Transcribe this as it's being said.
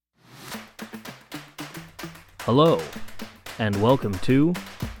Hello, and welcome to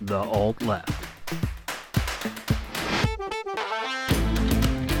The Alt Left.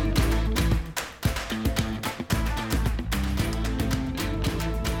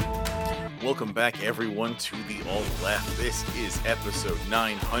 Welcome back, everyone, to The Alt Left. This is episode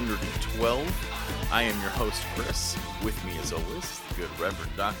 912. I am your host, Chris. With me, as always, the good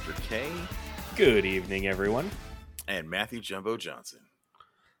Reverend Dr. K. Good evening, everyone. And Matthew Jumbo Johnson.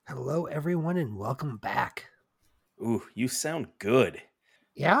 Hello, everyone, and welcome back. Ooh, you sound good.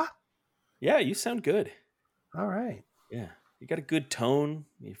 Yeah? Yeah, you sound good. All right. Yeah, you got a good tone.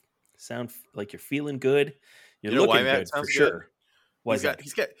 You sound like you're feeling good. You're You know why looking Matt good sounds for good? sure. Why is that?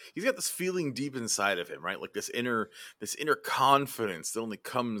 He's got this feeling deep inside of him, right? Like this inner confidence that only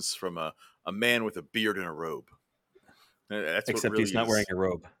comes from a man with a beard and a robe. That's Except what really he's not wearing a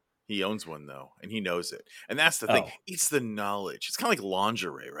robe. He owns one, though, and he knows it. And that's the thing. Oh. It's the knowledge. It's kind of like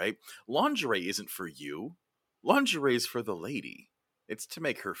lingerie, right? Lingerie isn't for you. Lingerie is for the lady. It's to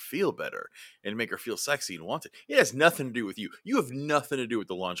make her feel better and make her feel sexy and wanted. It has nothing to do with you. You have nothing to do with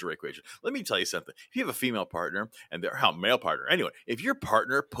the lingerie equation. Let me tell you something. If you have a female partner and they're a male partner, anyway, if your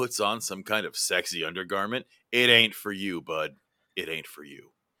partner puts on some kind of sexy undergarment, it ain't for you, bud. It ain't for you.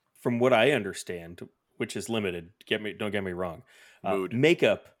 From what I understand, which is limited, don't get me wrong. Mood.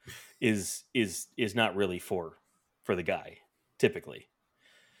 Makeup is not really for the guy, typically.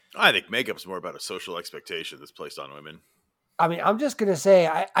 I think makeup's more about a social expectation that's placed on women. I mean, I'm just going to say,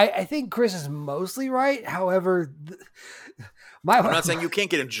 I think Chris is mostly right. However, I'm not saying you can't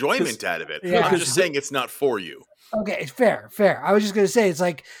get enjoyment out of it. Yeah. I'm just saying it's not for you. Okay, it's fair. I was just going to say, it's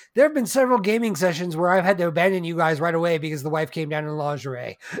like, there have been several gaming sessions where I've had to abandon you guys right away because the wife came down in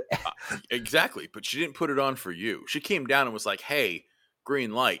lingerie. Exactly, but she didn't put it on for you. She came down and was like, hey,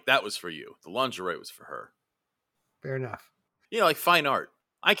 green light, that was for you. The lingerie was for her. Fair enough. You know, like fine art.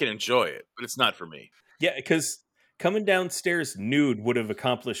 I can enjoy it, but it's not for me. Yeah, because coming downstairs nude would have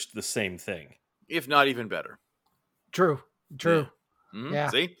accomplished the same thing. If not even better. True. Yeah. Mm-hmm. Yeah.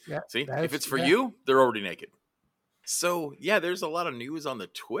 See? Yeah. See? If it's for you, they're already naked. So, yeah, there's a lot of news on the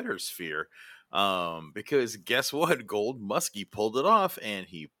Twitter sphere. Because guess what? Gold Muskie pulled it off and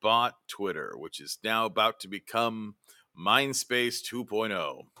he bought Twitter, which is now about to become Mindspace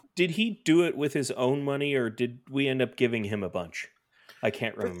 2.0. Did he do it with his own money, or did we end up giving him a bunch? I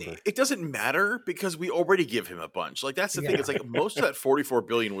can't remember. It doesn't matter because we already give him a bunch. Like, that's the thing. It's like most of that $44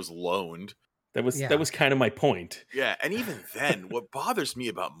 billion was loaned. That was kind of my point. Yeah, and even then, what bothers me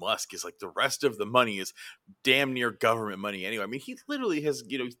about Musk is like the rest of the money is damn near government money anyway. I mean, he literally has,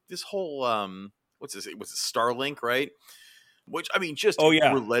 this whole what's this? It was Starlink, right? Which, I mean, just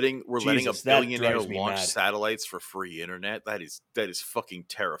we're letting a billionaire launch satellites for free internet. That is fucking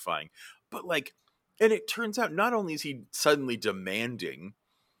terrifying. But like, and it turns out not only is he suddenly demanding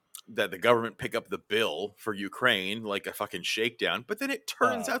that the government pick up the bill for Ukraine like a fucking shakedown, but then it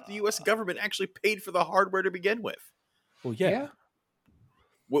turns out the U.S. government actually paid for the hardware to begin with. Well, yeah.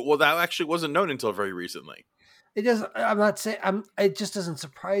 Well, that actually wasn't known until very recently. It doesn't. I'm not saying. It just doesn't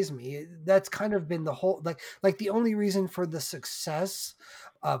surprise me. That's kind of been the whole like the only reason for the success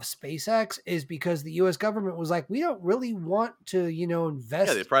of SpaceX is because the U.S. government was like, we don't really want to, invest.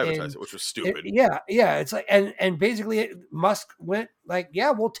 Yeah, they privatized it, which was stupid. Yeah. It's like, and basically Musk went like,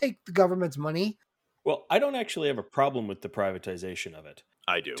 yeah, we'll take the government's money. Well, I don't actually have a problem with the privatization of it.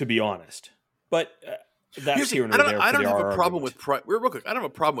 I do, to be honest. But that's here and there. I don't have a problem with real quick. I don't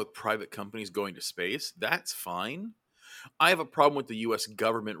have a problem with private companies going to space. That's fine. I have a problem with the U.S.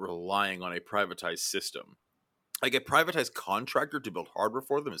 government relying on a privatized system. Like a privatized contractor to build hardware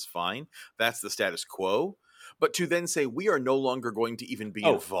for them is fine. That's the status quo. But to then say we are no longer going to even be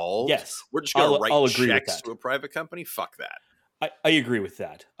involved. Yes, we're just going to write checks to a private company. Fuck that. I agree with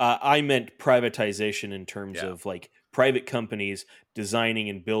that. I meant privatization in terms of like private companies designing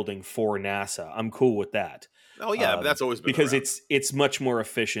and building for NASA. I'm cool with that. Oh yeah, but that's always been because around. it's much more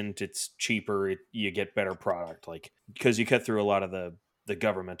efficient. It's cheaper. You get better product, like because you cut through a lot of the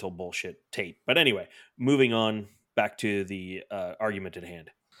governmental bullshit tape. But anyway, moving on back to the argument at hand.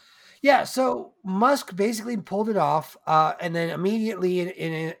 Yeah, so Musk basically pulled it off, and then immediately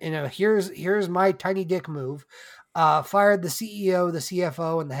in a here's my tiny dick move, fired the CEO, the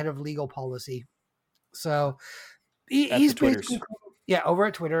CFO, and the head of legal policy. So he's basically over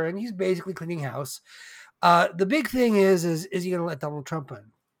at Twitter, and he's basically cleaning house. The big thing is he going to let Donald Trump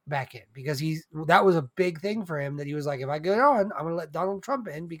back in? Because that was a big thing for him, that he was like, if I get on, I'm going to let Donald Trump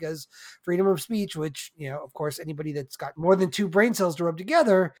in because freedom of speech, which, of course, anybody that's got more than two brain cells to rub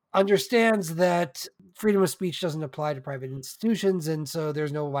together understands that freedom of speech doesn't apply to private institutions. And so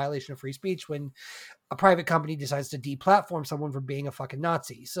there's no violation of free speech when a private company decides to deplatform someone for being a fucking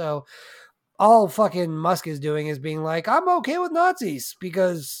Nazi. So all fucking Musk is doing is being like, I'm okay with Nazis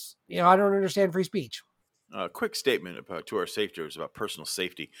because, I don't understand free speech. A quick statement about to our safetyers about personal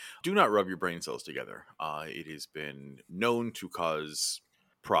safety. Do not rub your brain cells together. It has been known to cause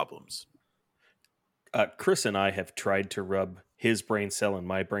problems. Chris and I have tried to rub his brain cell and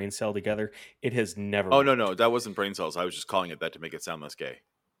my brain cell together. It has never Oh, worked. no, that wasn't brain cells. I was just calling it that to make it sound less gay.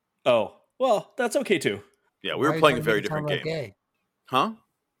 Oh, well, that's okay too. Yeah, we Why were are you playing trying a to very make it sound different less game. gay? Huh?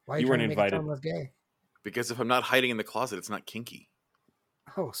 Why are You you weren't trying to make it invited. sound less gay? Because if I'm not hiding in the closet, it's not kinky.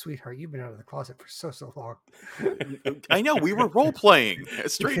 Oh, sweetheart, you've been out of the closet for so long. I know, we were role-playing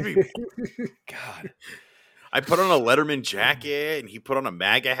as straight people. God. I put on a Letterman jacket, and he put on a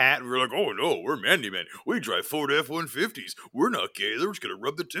MAGA hat, and we were like, oh, no, we're manly men. We drive Ford F-150s. We're not gay. They're just going to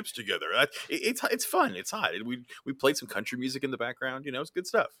rub the tips together. It's fun. It's hot. We played some country music in the background. It's good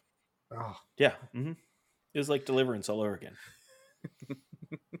stuff. Oh. Yeah. Mm-hmm. It was like Deliverance all over again.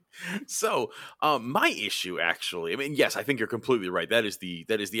 So, my issue, actually, I mean, yes, I think you're completely right. That is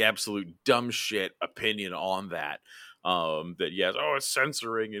the absolute dumb shit opinion on that. That yes, it's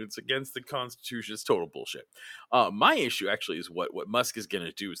censoring and it's against the Constitution. It's total bullshit. My issue actually is what Musk is going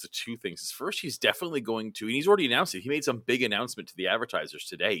to do is the two things. Is first, he's definitely going to, and he's already announced it. He made some big announcement to the advertisers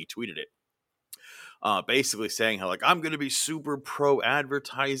today. He tweeted it. Basically saying how I'm going to be super pro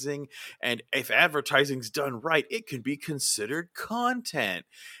advertising, and if advertising's done right, it can be considered content.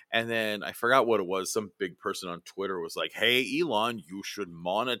 And then I forgot what it was. Some big person on Twitter was like, "Hey, Elon, you should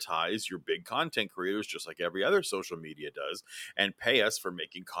monetize your big content creators just like every other social media does, and pay us for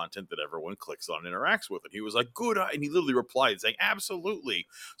making content that everyone clicks on and interacts with." And he was like, "Good," and he literally replied saying, "Absolutely."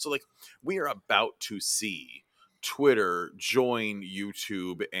 So we are about to see Twitter join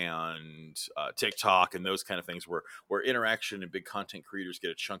YouTube and TikTok and those kind of things where interaction and big content creators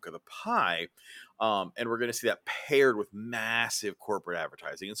get a chunk of the pie, and we're going to see that paired with massive corporate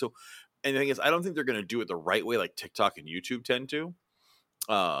advertising. And the thing is, I don't think they're going to do it the right way like TikTok and YouTube tend to.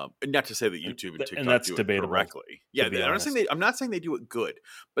 Not to say that YouTube and TikTok that's do it debatable, correctly. Yeah, be honest. I'm not saying they do it good,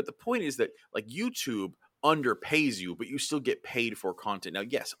 but the point is that YouTube underpays you, but you still get paid for content. Now,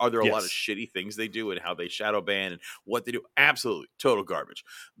 yes, are there a lot of Yes. shitty things they do and how they shadow ban and what they do? Absolutely, total garbage.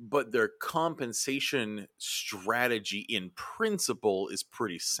 But their compensation strategy in principle is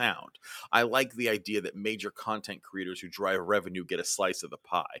pretty sound. I like the idea that major content creators who drive revenue get a slice of the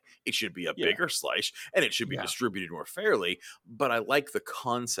pie. It should be a bigger slice and it should be distributed more fairly, but I like the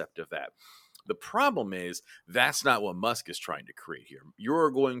concept of that. The problem is that's not what Musk is trying to create here. You're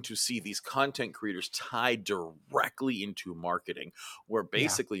going to see these content creators tied directly into marketing, where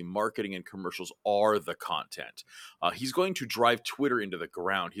basically marketing and commercials are the content. He's going to drive Twitter into the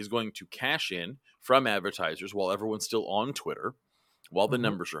ground. He's going to cash in from advertisers while everyone's still on Twitter, while the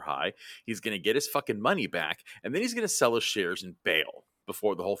numbers are high. He's going to get his fucking money back, and then he's going to sell his shares and bail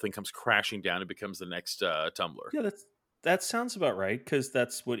before the whole thing comes crashing down and becomes the next Tumblr. Yeah, that sounds about right, because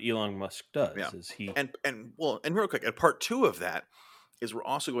that's what Elon Musk does. Yeah. Is he and real quick, and part two of that is we're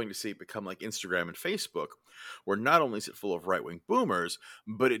also going to see it become like Instagram and Facebook, where not only is it full of right-wing boomers,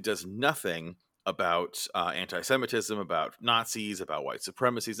 but it does nothing about anti-Semitism, about Nazis, about white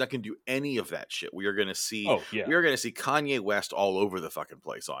supremacy. It's not going to do any of that shit. We are going to see Kanye West all over the fucking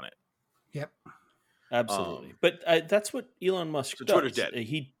place on it. Yep. Absolutely. But that's what Elon Musk does. Twitter's dead.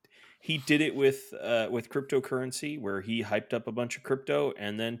 He did it with cryptocurrency, where he hyped up a bunch of crypto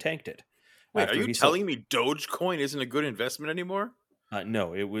and then tanked it. Wait, are you telling me Dogecoin isn't a good investment anymore?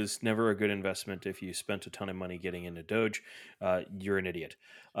 No, it was never a good investment. If you spent a ton of money getting into Doge, you're an idiot.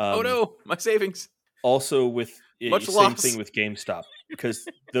 Oh no, my savings. Also, with Much same loss. thing with GameStop, because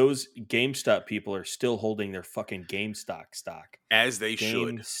those GameStop people are still holding their fucking GameStop stock, as they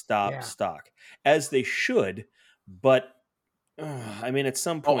should. GameStop stock, as they should. But I mean, at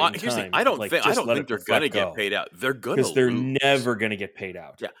some point in time, I don't think they're gonna get paid out. They're gonna because they're lose. never gonna get paid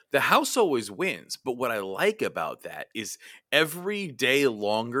out. Yeah, the house always wins. But what I like about that is every day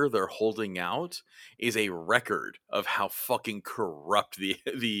longer they're holding out is a record of how fucking corrupt the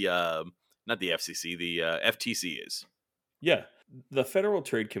not the FCC, the FTC is. Yeah, the Federal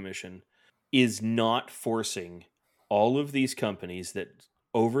Trade Commission is not forcing all of these companies that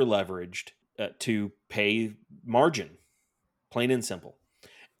over leveraged to pay margin, plain and simple.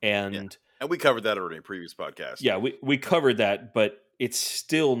 And we covered that already in a previous podcast. Yeah, we covered that, but it's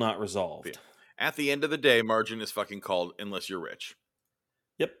still not resolved. Yeah. At the end of the day, margin is fucking called unless you're rich.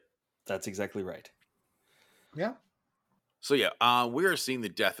 Yep, that's exactly right. Yeah. So we are seeing the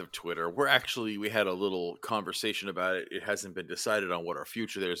death of Twitter. We had a little conversation about it. It hasn't been decided on what our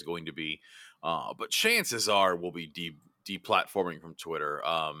future there is going to be, but chances are we'll be deplatforming from Twitter.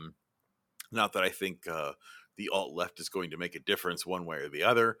 Not that I think the alt left is going to make a difference one way or the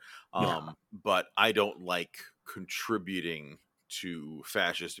other. No. But I don't like contributing to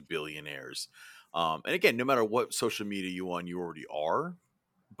fascist billionaires. And again, no matter what social media you on, you already are.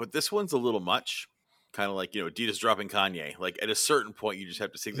 But this one's a little much. Kind of like, Adidas dropping Kanye. Like at a certain point, you just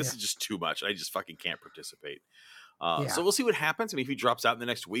have to say, this is just too much. I just fucking can't participate. So we'll see what happens. I mean, if he drops out in the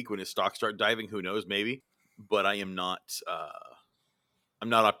next week when his stocks start diving, who knows, maybe. But I am not, I'm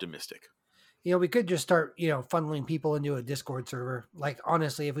not optimistic. We could just start, funneling people into a Discord server. Like,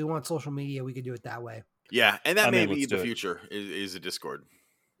 honestly, if we want social media, we could do it that way. Yeah, and that may be let's the do it. future is a Discord.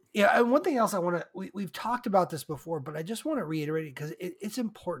 Yeah, and one thing else I want to, we've talked about this before, but I just want to reiterate it because it's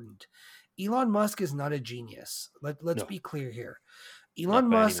important. Elon Musk is not a genius. Let's be clear here. Elon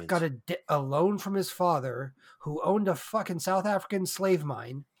Musk got a loan from his father who owned a fucking South African slave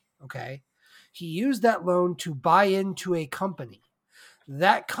mine. Okay. He used that loan to buy into a company.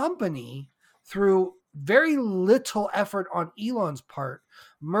 That company, through very little effort on Elon's part,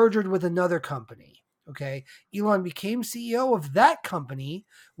 merged with another company. Okay. Elon became CEO of that company,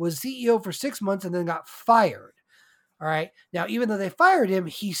 was CEO for 6 months, and then got fired. All right. Now, even though they fired him,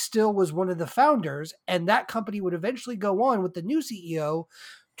 he still was one of the founders, and that company would eventually go on with the new CEO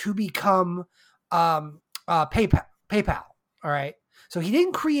to become PayPal. All right. So he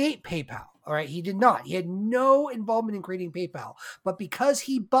didn't create PayPal. All right. He did not. He had no involvement in creating PayPal. But because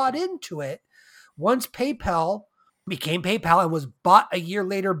he bought into it, once PayPal became PayPal and was bought a year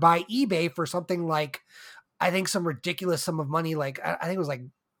later by eBay for something like, I think some ridiculous sum of money, like I think it was like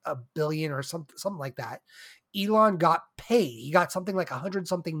 $1 billion or something like that. Elon got paid. He got something like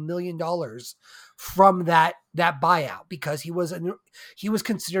 $100-something million from that buyout because he was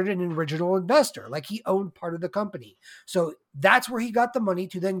considered an original investor. Like he owned part of the company. So that's where he got the money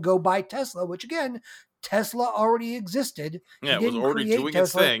to then go buy Tesla, which again, Tesla already existed. Yeah, it was already doing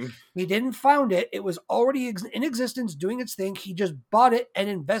Tesla. Its thing. He didn't found it. It was already in existence doing its thing. He just bought it and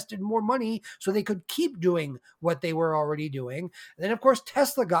invested more money so they could keep doing what they were already doing. And then, of course,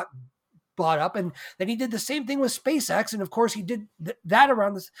 Tesla got bought up, and then he did the same thing with SpaceX, and of course he did that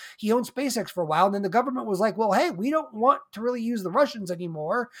around this. He owned SpaceX for a while, and then the government was like, well, hey, we don't want to really use the Russians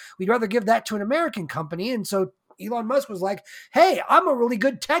anymore. We'd rather give that to an American company. And so Elon Musk was like, hey, I'm a really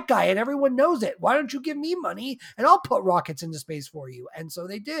good tech guy and everyone knows it. Why don't you give me money and I'll put rockets into space for you? And so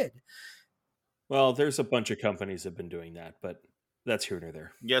they did. Well, there's a bunch of companies that have been doing that, but that's here nor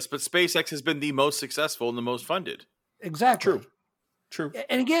there. Yes, but SpaceX has been the most successful and the most funded. Exactly. True.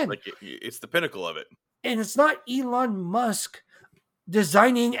 And again, like it's the pinnacle of it. And it's not Elon Musk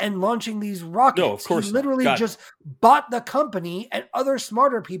designing and launching these rockets. No, of course he literally just bought the company, and other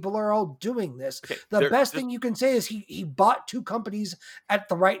smarter people are all doing this. Okay, the best thing you can say is he bought two companies at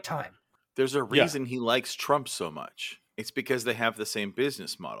the right time. There's a reason he likes Trump so much. It's because they have the same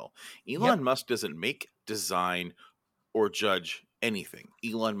business model. Elon Musk doesn't make, design, or judge anything.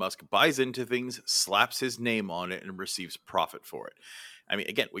 Elon Musk buys into things, slaps his name on it, and receives profit for it. I mean,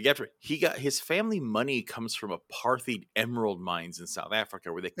 again, he got his family money comes from apartheid emerald mines in South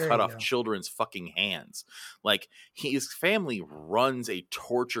Africa where they cut off children's fucking hands. Like his family runs a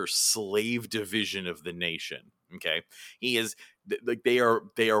torture slave division of the nation. Okay. He is like, they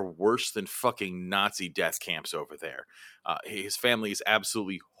are worse than fucking Nazi death camps over there. His family is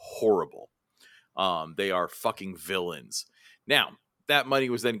absolutely horrible. They are fucking villains. Now, that money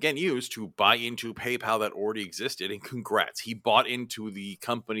was then again used to buy into PayPal that already existed, and congrats, he bought into the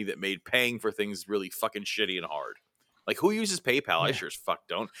company that made paying for things really fucking shitty and hard. Like, who uses PayPal? I sure as fuck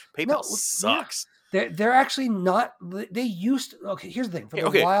don't. PayPal sucks. They're actually not. They used to, okay, here's the thing. For a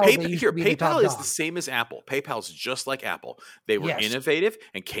while, PayPal is the same as Apple. PayPal's just like Apple. They were innovative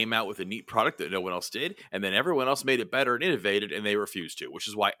and came out with a neat product that no one else did, and then everyone else made it better and innovated, and they refused to, which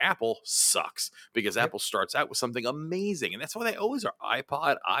is why Apple sucks, because Apple starts out with something amazing, and that's why they always are.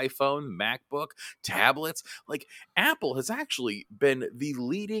 iPod, iPhone, MacBook, tablets. Like, Apple has actually been the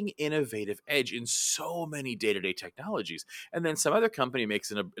leading innovative edge in so many day-to-day technologies, and then some other company makes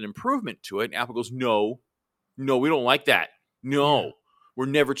an improvement to it, and Apple goes, no, we don't like that. No, we're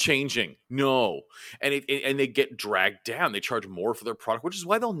never changing. No. And they get dragged down. They charge more for their product, which is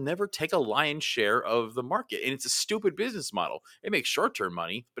why they'll never take a lion's share of the market. And it's a stupid business model. It makes short-term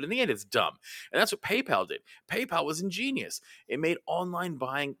money, but in the end, it's dumb. And that's what PayPal did. PayPal was ingenious. It made online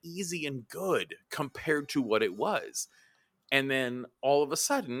buying easy and good compared to what it was. And then all of a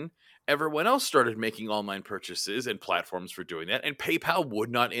sudden, everyone else started making online purchases and platforms for doing that, and PayPal would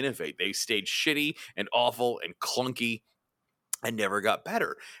not innovate. They stayed shitty and awful and clunky. and never got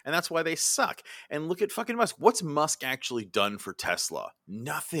better. And that's why they suck. And look at fucking Musk. What's Musk actually done for Tesla?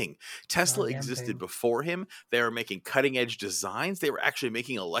 Nothing. Tesla Not a damn existed thing. before him. They were making cutting edge designs. They were actually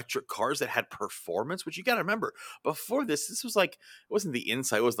making electric cars that had performance, which you got to remember. Before this was like, it wasn't the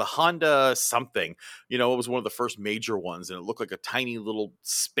Insight, it was the Honda something. You know, it was one of the first major ones, and it looked like a tiny little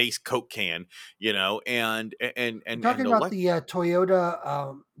space Coke can, you know, and You're talking about the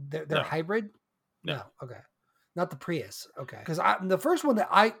Toyota, their No. hybrid? No. Okay. Not the Prius. Okay. Because the first one that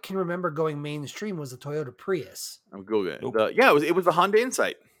I can remember going mainstream was the Toyota Prius. I'm Googling it. Nope. It was the Honda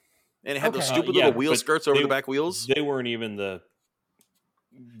Insight. And it had those Okay. stupid Yeah, little wheel but skirts over the back wheels. They weren't even the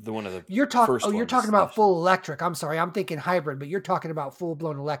one of the You're first you're ones. talking about full electric. I'm sorry. I'm thinking hybrid, but you're talking about full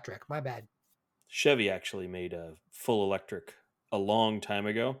blown electric. My bad. Chevy actually made a full electric a long time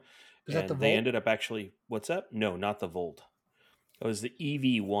ago. Is that the they Volt? ended up actually, what's that? No, not the Volt. It was the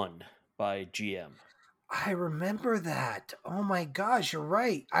EV1 by GM. I remember that. Oh my gosh, you're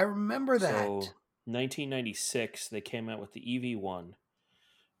right. I remember that. So 1996, they came out with the EV1.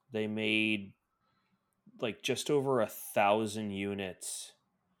 They made like just over 1,000 units,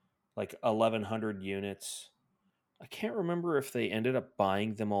 like 1,100 units. I can't remember if they ended up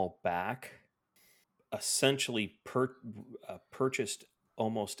buying them all back. Essentially purchased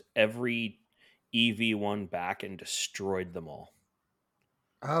almost every EV1 back and destroyed them all.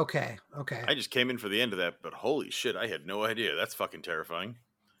 Okay. I just came in for the end of that, but holy shit, I had no idea. That's fucking terrifying.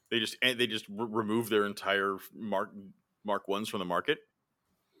 They just removed their entire Mark 1s from the market.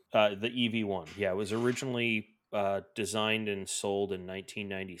 The EV1, yeah, it was originally designed and sold in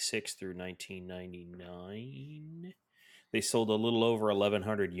 1996 through 1999. They sold a little over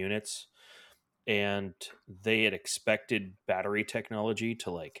 1,100 units, and they had expected battery technology to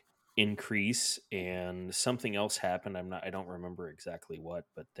like increase, and something else happened. I don't remember exactly what,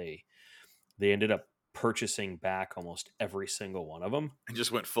 but they ended up purchasing back almost every single one of them. And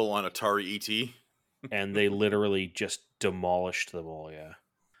just went full on Atari ET. And they literally just demolished them all, yeah.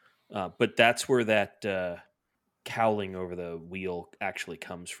 But that's where that cowling over the wheel actually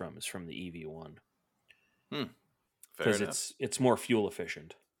comes from, is from the EV1. Because it's more fuel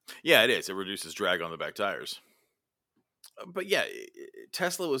efficient. Yeah, it is. It reduces drag on the back tires. But yeah,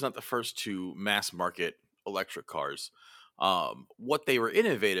 Tesla was not the first to mass market electric cars. What they were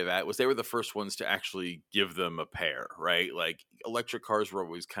innovative at was they were the first ones to actually give them a pair, right? Like electric cars were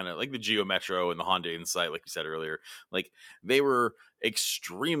always kind of like the Geo Metro and the Honda Insight, like you said earlier. Like they were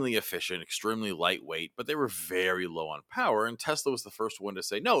extremely efficient, extremely lightweight, but they were very low on power. And Tesla was the first one to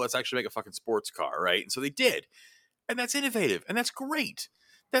say, no, let's actually make a fucking sports car, right? And so they did. And that's innovative, and that's great.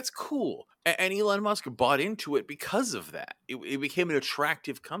 That's cool. And Elon Musk bought into it because of that. It became an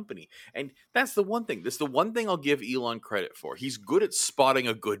attractive company. And that's the one thing. This is the one thing I'll give Elon credit for. He's good at spotting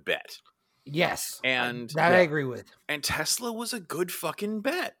a good bet. Yes. And that I agree with. And Tesla was a good fucking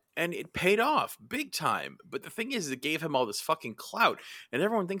bet. And it paid off big time. But the thing is, it gave him all this fucking clout. And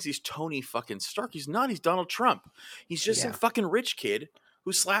everyone thinks he's Tony fucking Stark. He's not. He's Donald Trump. He's just some fucking rich kid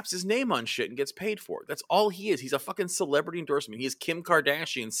who slaps his name on shit and gets paid for it. That's all he is. He's a fucking celebrity endorsement. He is Kim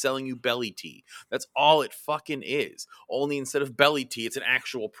Kardashian selling you belly tea. That's all it fucking is. Only instead of belly tea, it's an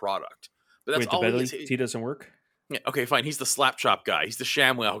actual product. But that's all the he belly is. tea doesn't work? Yeah, okay, fine. He's the slap chop guy. He's the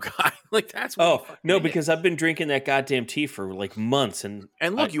ShamWow guy. Like that's what. Oh no, because I've been drinking that goddamn tea for like months, and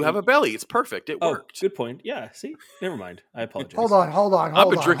look, you have a belly. It's perfect. It worked. Good point. Yeah. See, never mind. I apologize. Hold on.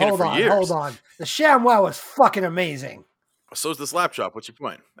 I've been drinking it for years. Hold on. The ShamWow is fucking amazing. So is the slap chop. What's your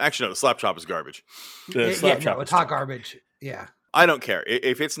point? Actually, no. The slap chop is garbage. The slap chop. It's hot garbage. Yeah. I don't care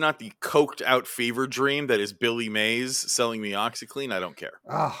if it's not the coked out fever dream that is Billy Mays selling me OxyClean. I don't care.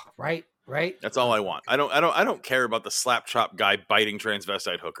 Oh, right. That's all I want. I don't care about the slap chop guy biting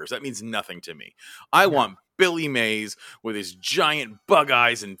transvestite hookers. That means nothing to me. I want Billy Mays with his giant bug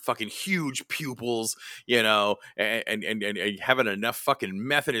eyes and fucking huge pupils, you know, and having enough fucking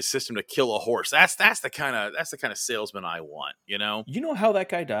meth in his system to kill a horse. That's the kind of salesman I want, you know. You know how that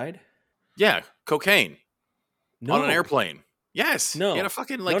guy died? Yeah, cocaine on an airplane. Yes, no, he had a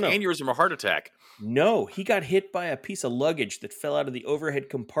fucking aneurysm or heart attack. No, he got hit by a piece of luggage that fell out of the overhead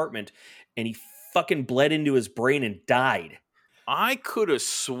compartment, and he fucking bled into his brain and died. I could have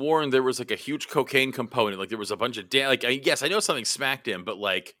sworn there was like a huge cocaine component. Like there was a bunch of yes, I know something smacked him, but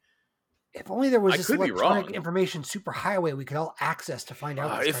like if only there was this electronic information superhighway we could all access to find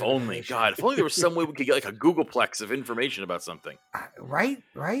out. If only there was some way we could get like a Googleplex of information about something. Right?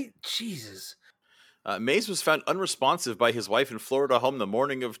 Jesus. Mays was found unresponsive by his wife in Florida home the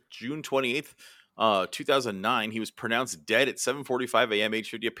morning of June 28th, 2009. He was pronounced dead at 7:45 a.m. age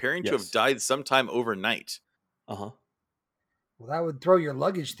 50, appearing to have died sometime overnight. Uh-huh. Well, that would throw your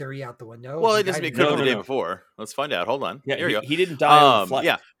luggage theory out the window. Well, If it he doesn't. died It in could have No, been the no, day no. before. Let's find out. Hold on. Yeah, Here we go. he didn't die on the flight.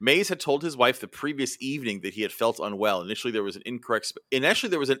 Yeah, Mays had told his wife the previous evening that he had felt unwell. Initially, there was an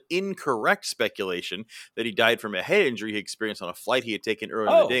incorrect speculation that he died from a head injury he experienced on a flight he had taken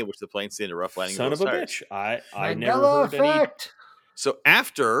earlier in the day, in which the plane sustained a rough landing. Son of a Osiris. bitch! I never Mandela heard any. effect. So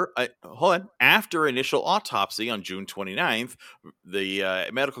after initial autopsy on June 29th, the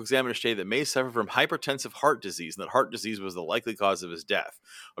medical examiner stated that Mays suffered from hypertensive heart disease and that heart disease was the likely cause of his death.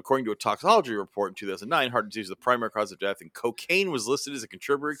 According to a toxicology report in 2009, heart disease was the primary cause of death, and cocaine was listed as a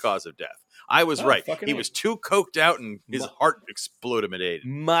contributory cause of death. I was right. fucking He A. was too coked out and his heart exploded.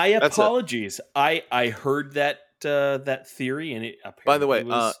 My That's apologies. I heard that that theory, and it apparently By the way,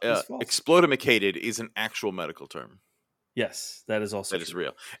 was false. explodimicated is an actual medical term. Yes, that is also That is true.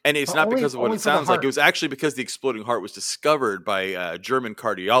 real. And it's But not only- because of what only it for the sounds like. heart. It was actually because the exploding heart was discovered by a German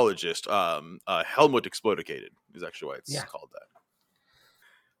cardiologist, Helmut Explodicated is actually why it's called that.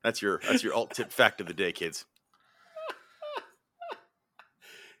 That's your alt tip fact of the day, kids.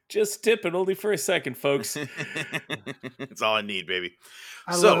 Just tipping only for a second, folks. That's all I need, baby.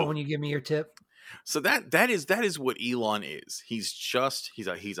 I love it when you give me your tip. So that is what Elon is. He's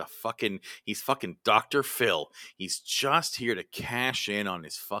fucking Dr. Phil. He's just here to cash in on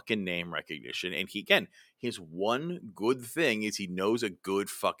his fucking name recognition. And his one good thing is he knows a good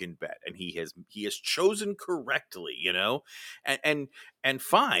fucking bet, and he has chosen correctly, and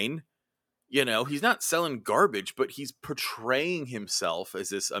fine. He's not selling garbage, but he's portraying himself as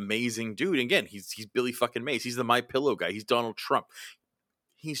this amazing dude. And again, he's Billy fucking Mays. He's the My Pillow guy. He's Donald Trump.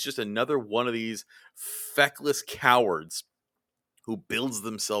 He's just another one of these feckless cowards who builds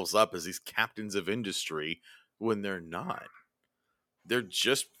themselves up as these captains of industry when they're not. They're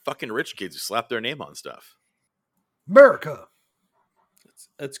just fucking rich kids who slap their name on stuff. America.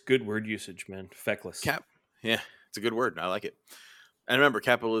 That's good word usage, man. Feckless. Yeah, it's a good word. I like it. And remember,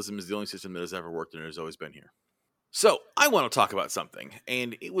 capitalism is the only system that has ever worked and has always been here. So I want to talk about something,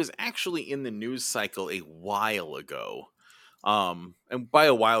 and it was actually in the news cycle a while ago. And by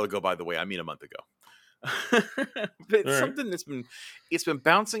a while ago, by the way, I mean a month ago. But it's something that's been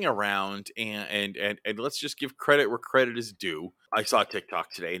bouncing around, and let's just give credit where credit is due. I saw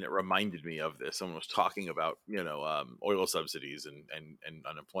TikTok today, and it reminded me of this. Someone was talking about oil subsidies and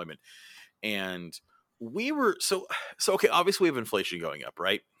unemployment, and we were so okay. Obviously, we have inflation going up,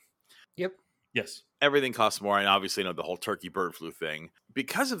 right? Yep. Yes. Everything costs more, and obviously, the whole turkey bird flu thing.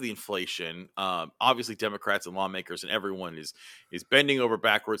 Because of the inflation, obviously Democrats and lawmakers and everyone is bending over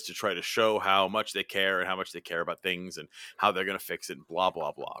backwards to try to show how much they care and how much they care about things and how they're going to fix it and blah,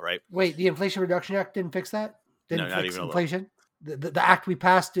 blah, blah, right? Wait, the Inflation Reduction Act didn't fix that? Didn't No, not fix even inflation? The act we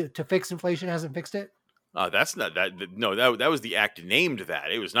passed to fix inflation hasn't fixed it? That's not that. No, that was the act named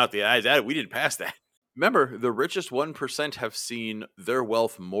that. It was not that. We didn't pass that. Remember, the richest 1% have seen their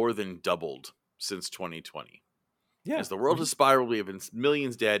wealth more than doubled since 2020. Yeah. As the world has spiraled, we have been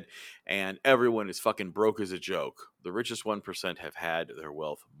millions dead, and everyone is fucking broke as a joke. The richest 1% have had their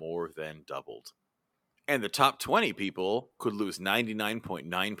wealth more than doubled. And the top 20 people could lose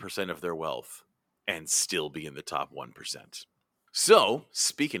 99.9% of their wealth and still be in the top 1%. So,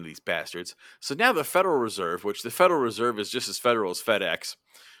 speaking of these bastards, so now the Federal Reserve, which the Federal Reserve is just as federal as FedEx,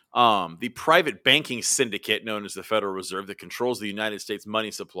 the private banking syndicate known as the Federal Reserve that controls the United States money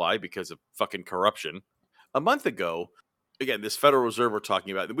supply because of fucking corruption. A month ago, again, this Federal Reserve we're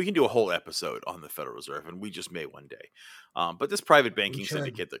talking about, we can do a whole episode on the Federal Reserve, and we just may one day. But this private banking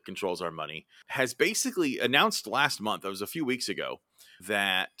syndicate that controls our money has basically announced last month, that was a few weeks ago,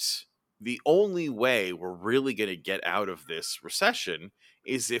 that the only way we're really going to get out of this recession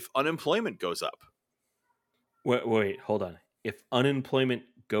is if unemployment goes up. Wait, hold on. If unemployment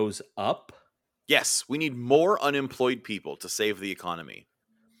goes up? Yes, we need more unemployed people to save the economy.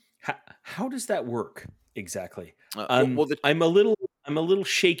 How does that work exactly? I'm a little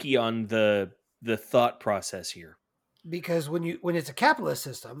shaky on the thought process here. Because when it's a capitalist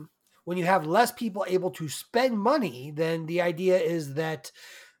system, when you have less people able to spend money, then the idea is that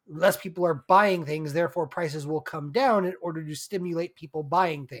less people are buying things, therefore prices will come down in order to stimulate people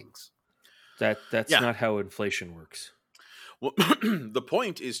buying things. That's not how inflation works. Well, the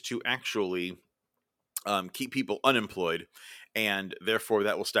point is to actually keep people unemployed, and therefore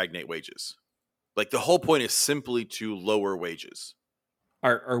that will stagnate wages. Like, the whole point is simply to lower wages.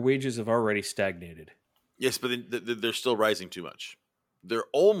 Our wages have already stagnated. Yes, but they're still rising too much. They're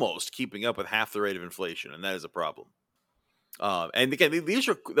almost keeping up with half the rate of inflation, and that is a problem. And again, these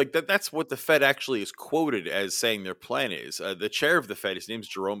are like that's what the Fed actually is quoted as saying their plan is. The chair of the Fed, his name's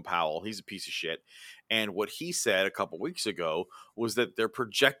Jerome Powell. He's a piece of shit. And what he said a couple weeks ago was that they're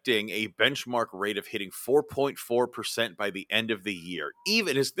projecting a benchmark rate of hitting 4.4% by the end of the year.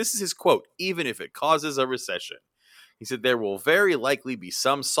 This is his quote, even if it causes a recession. He said there will very likely be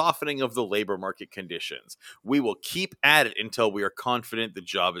some softening of the labor market conditions. We will keep at it until we are confident the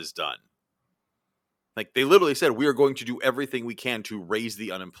job is done. Like, they literally said, we are going to do everything we can to raise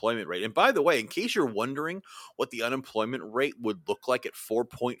the unemployment rate. And by the way, in case you're wondering what the unemployment rate would look like at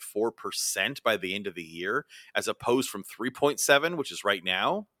 4.4% by the end of the year, as opposed from 3.7, which is right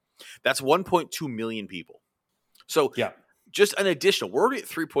now, that's 1.2 million people. So Yeah. just an additional, we're already at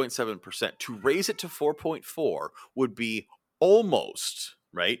 3.7%. To raise it to 4.4 would be almost,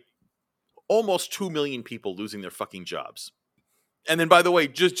 right? Almost 2 million people losing their fucking jobs. And then, by the way,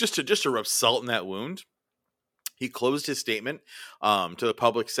 just to rub salt in that wound, he closed his statement to the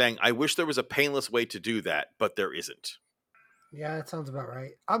public saying, "I wish there was a painless way to do that, but there isn't." Yeah, that sounds about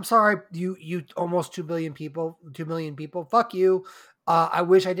right. I'm sorry, you almost 2 million people. Fuck you. I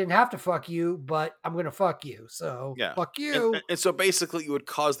wish I didn't have to fuck you, but I'm gonna fuck you. So Yeah. fuck you. And so basically, you would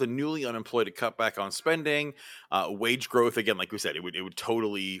cause the newly unemployed to cut back on spending, wage growth again. Like we said, it would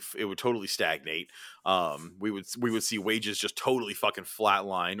totally stagnate. We would see wages just totally fucking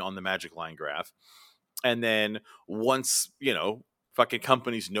flatline on the magic line graph. And then once fucking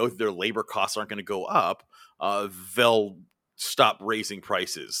companies know that their labor costs aren't going to go up, they'll stop raising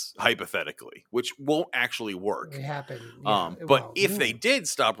prices hypothetically, which won't actually work. It happened. Yeah, But if they did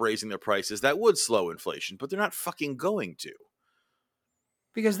stop raising their prices, that would slow inflation, but they're not fucking going to.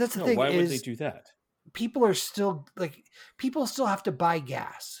 Because that's the thing. Why would they do that? People still have to buy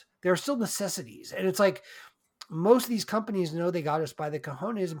gas. There are still necessities. And it's like, most of these companies know they got us by the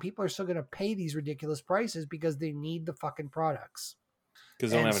cojones, and people are still going to pay these ridiculous prices because they need the fucking products. Because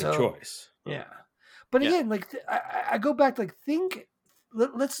they don't have any choice. Yeah. But again, like I go back, like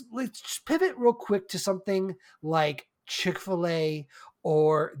let's pivot real quick to something like Chick-fil-A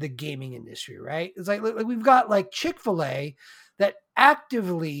or the gaming industry, right? It's like we've got like Chick-fil-A that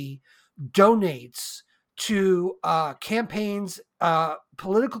actively donates to campaigns,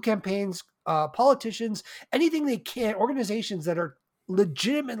 political campaigns, politicians, anything they can, organizations that are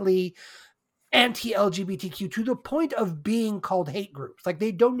legitimately anti-LGBTQ to the point of being called hate groups. Like,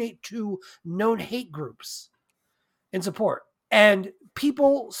 they donate to known hate groups in support. And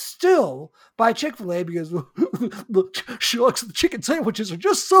people still buy Chick-fil-A because shucks, the chicken sandwiches are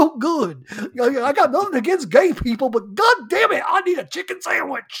just so good. I got nothing against gay people, but god damn it, I need a chicken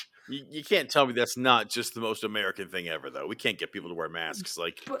sandwich. You can't tell me that's not just the most American thing ever, though. We can't get people to wear masks.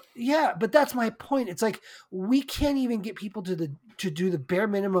 But that's my point. It's like, we can't even get people to do the bare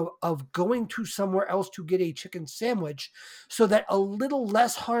minimum of going to somewhere else to get a chicken sandwich so that a little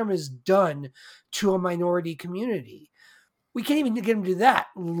less harm is done to a minority community. We can't even get them to do that,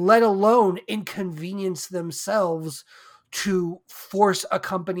 let alone inconvenience themselves to force a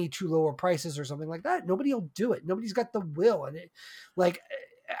company to lower prices or something like that. Nobody will do it. Nobody's got the will. And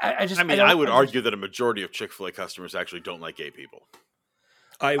I would argue that a majority of Chick-fil-A customers actually don't like gay people.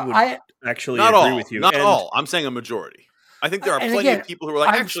 I would actually not agree all, with you. Not all. I'm saying a majority. I think there are plenty of people who are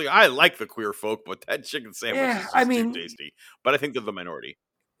like, actually, I like the queer folk, but that chicken sandwich is just too tasty. But I think they're the minority.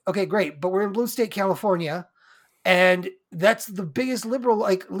 Okay, great. But we're in blue state, California. And that's the biggest liberal.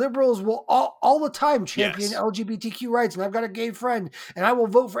 Like, liberals will all the time champion LGBTQ rights. And I've got a gay friend, and I will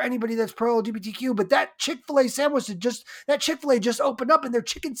vote for anybody that's pro LGBTQ. But that Chick-fil-A sandwich just opened up, and their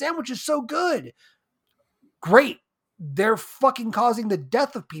chicken sandwich is so good. Great. They're fucking causing the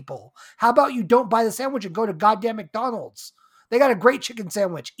death of people. How about you don't buy the sandwich and go to goddamn McDonald's? They got a great chicken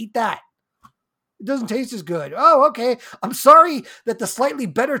sandwich. Eat that. It doesn't taste as good. Oh, okay. I'm sorry that the slightly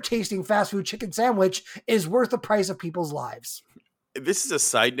better tasting fast food chicken sandwich is worth the price of people's lives. This is a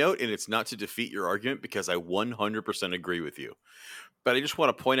side note, and it's not to defeat your argument because I 100% agree with you. But I just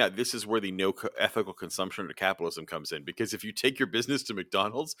want to point out, this is where the no ethical consumption of capitalism comes in. Because if you take your business to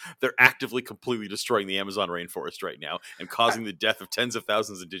McDonald's, they're actively completely destroying the Amazon rainforest right now and causing the death of tens of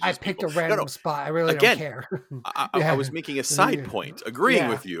thousands of indigenous people. I picked a random spot. I really don't care. I was making a side point, agreeing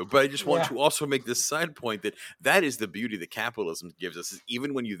with you. But I just want to also make this side point that is the beauty that capitalism gives us. Is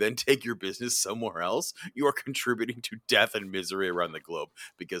even when you then take your business somewhere else, you are contributing to death and misery around the globe.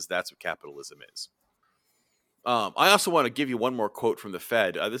 Because that's what capitalism is. I also want to give you one more quote from the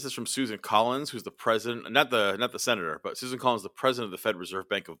Fed. This is from Susan Collins, who's the president, not the senator, but Susan Collins, the president of the Fed Reserve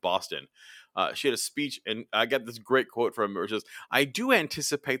Bank of Boston. She had a speech, and I got this great quote from her, which is, "I do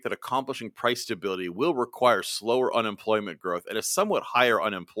anticipate that accomplishing price stability will require slower unemployment growth and a somewhat higher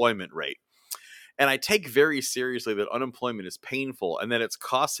unemployment rate." And I take very seriously that unemployment is painful and that its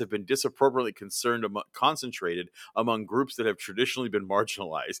costs have been disappropriately concentrated among groups that have traditionally been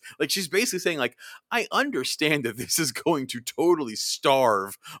marginalized. Like, she's basically saying, like, I understand that this is going to totally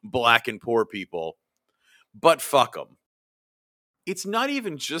starve black and poor people, but fuck them. It's not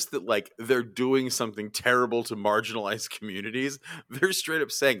even just that, like, they're doing something terrible to marginalized communities. They're straight up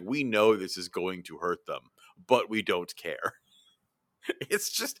saying, we know this is going to hurt them, but we don't care.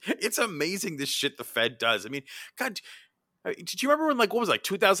 It's amazing this shit the Fed does. I mean, God, did you remember when, like, what was it, like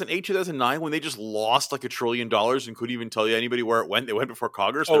 2008, 2009, when they just lost like $1 trillion and couldn't even tell you anybody where it went? They went before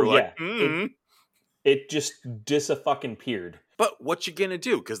Congress. They were like, It just dis-a-fucking-peered. But what you gonna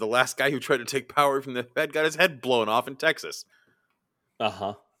do? Because the last guy who tried to take power from the Fed got his head blown off in Texas.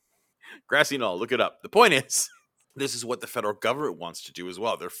 Uh-huh. Grassy Knoll, look it up. The point is, this is what the federal government wants to do as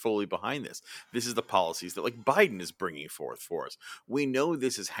well. They're fully behind this. This is the policies that, like, Biden is bringing forth for us. We know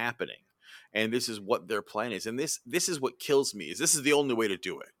this is happening, and this is what their plan is. And this is what kills me, is this is the only way to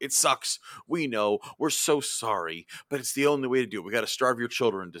do it. It sucks. We know. We're so sorry, but it's the only way to do it. We got to starve your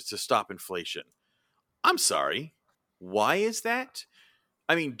children to stop inflation. I'm sorry. Why is that?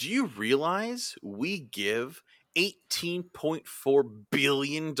 I mean, do you realize we give $18.4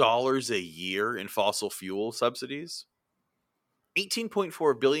 billion a year in fossil fuel subsidies?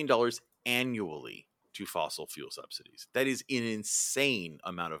 $18.4 billion annually to fossil fuel subsidies. That is an insane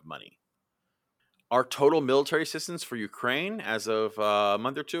amount of money. Our total military assistance for Ukraine as of a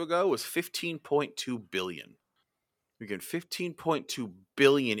month or two ago was $15.2 billion. We get $15.2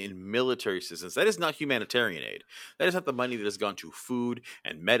 billion in military assistance. That is not humanitarian aid. That is not the money that has gone to food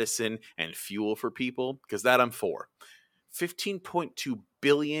and medicine and fuel for people, because that I'm for. $15.2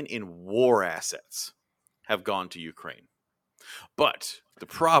 billion in war assets have gone to Ukraine. But the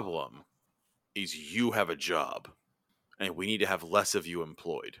problem is you have a job, and we need to have less of you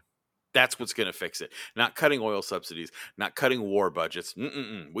employed. That's what's going to fix it. Not cutting oil subsidies, not cutting war budgets.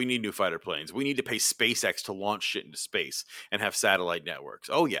 We need new fighter planes. We need to pay SpaceX to launch shit into space and have satellite networks.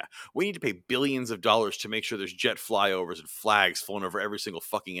 Oh, yeah. We need to pay billions of dollars to make sure there's jet flyovers and flags flown over every single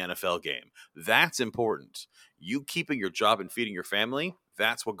fucking NFL game. That's important. You keeping your job and feeding your family,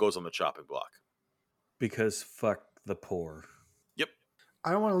 that's what goes on the chopping block. Because fuck the poor. Yep.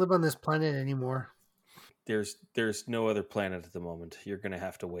 I don't want to live on this planet anymore. There's no other planet at the moment. You're going to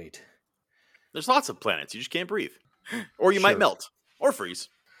have to wait. There's lots of planets. You just can't breathe. Or you might melt. Or freeze.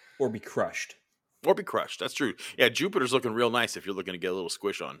 Or be crushed. That's true. Yeah, Jupiter's looking real nice if you're looking to get a little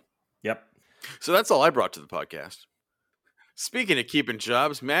squish on. Yep. So that's all I brought to the podcast. Speaking of keeping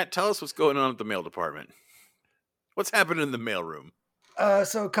jobs, Matt, tell us what's going on at the mail department. What's happening in the mailroom?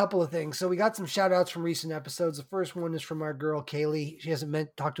 So a couple of things. So we got some shout outs from recent episodes. The first one is from our girl, Kaylee. She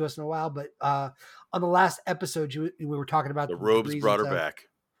hasn't talked to us in a while, but on the last episode, we were talking about the robes brought her back.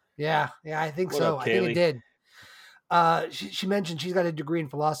 Yeah, I think What so. up, I think it Kaylee? did. She mentioned she's got a degree in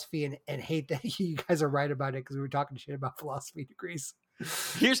philosophy and hate that you guys are right about it because we were talking shit about philosophy degrees.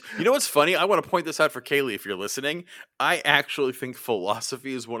 You know what's funny? I want to point this out for Kaylee if you're listening. I actually think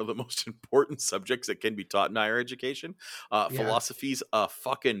philosophy is one of the most important subjects that can be taught in higher education. Philosophy's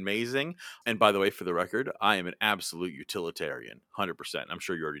fucking amazing. And by the way, for the record, I am an absolute utilitarian, 100%. I'm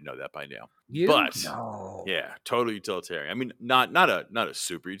sure you already know that by now. No. Yeah, total utilitarian. I mean, not a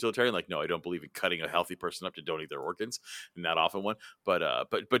super utilitarian. Like, no, I don't believe in cutting a healthy person up to donate their organs. Not often one,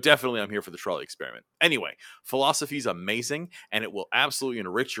 but definitely I'm here for the trolley experiment. Anyway, philosophy is amazing, and it will absolutely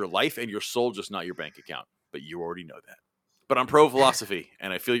enrich your life and your soul, just not your bank account. But you already know that. But I'm pro philosophy,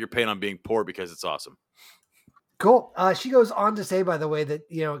 and I feel your pain on being poor because it's awesome. Cool. She goes on to say, by the way, that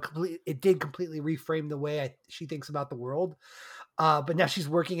it did completely reframe the way she thinks about the world. But now she's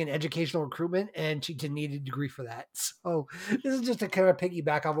working in educational recruitment, and she didn't need a degree for that. So this is just to kind of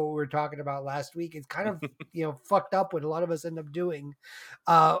piggyback on what we were talking about last week. It's kind of fucked up what a lot of us end up doing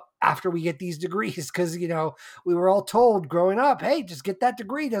after we get these degrees, because we were all told growing up, hey, just get that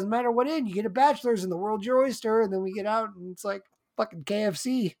degree. Doesn't matter what you get a bachelor's and the world's your oyster, and then we get out and it's like fucking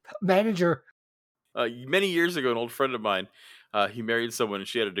KFC manager. Many years ago, an old friend of mine, he married someone and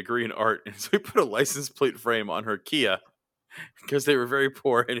she had a degree in art, and so he put a license plate frame on her Kia because they were very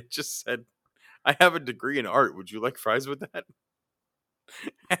poor, and it just said, I have a degree in art. Would you like fries with that?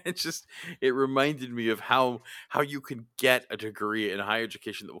 And it reminded me of how you can get a degree in higher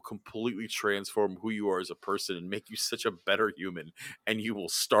education that will completely transform who you are as a person and make you such a better human, and you will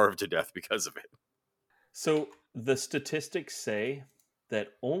starve to death because of it. So the statistics say that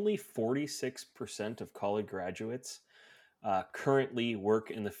only 46% of college graduates currently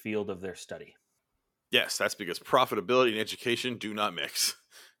work in the field of their study. Yes, that's because profitability and education do not mix.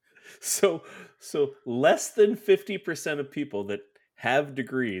 So less than 50% of people that have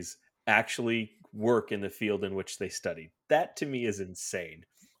degrees actually work in the field in which they studied. That to me is insane.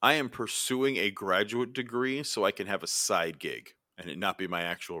 I am pursuing a graduate degree so I can have a side gig and it not be my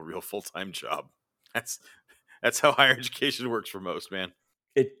actual real full-time job. That's how higher education works for most, man.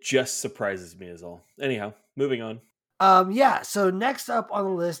 It just surprises me as all. Anyhow, moving on. Yeah, so next up on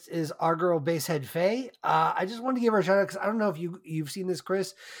the list is our girl Basehead Faye. I just wanted to give her a shout out because I don't know if you've seen this,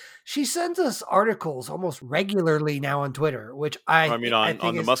 Chris. She sends us articles almost regularly now on Twitter, which I think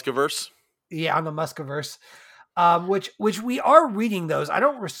on the Muskiverse? Yeah, on the Muskiverse. Which we are reading those. I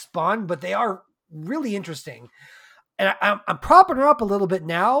don't respond, but they are really interesting. And I'm propping her up a little bit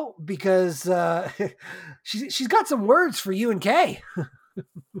now because she's got some words for you and Kay.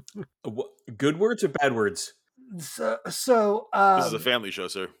 Good words or bad words? So this is a family show,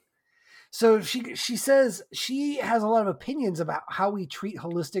 sir. So she says she has a lot of opinions about how we treat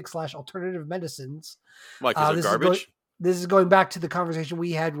holistic / alternative medicines. Like, is it garbage? This is going back to the conversation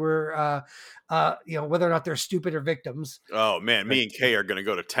we had where, whether or not they're stupid or victims. Oh man, me and Kay are going to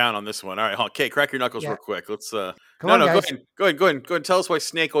go to town on this one. All right, Kay, crack your knuckles real quick. Let's. Come on, guys. Go ahead. Tell us why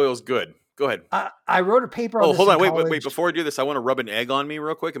snake oil is good. Go ahead. I wrote a paper on this. Hold on. Wait. Before I do this, I want to rub an egg on me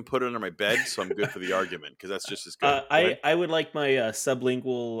real quick and put it under my bed so I'm good for the argument because that's just as good. I would like my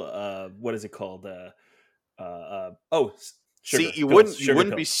sublingual. What is it called? Sugar. See, you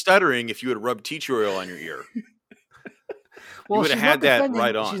wouldn't be stuttering if you had rubbed tea tree oil on your ear. Well, you would have had that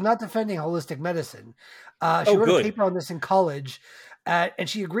right on. She's not defending holistic medicine. She wrote a paper on this in college. And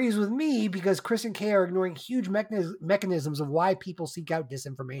she agrees with me because Chris and Kay are ignoring huge mechanisms of why people seek out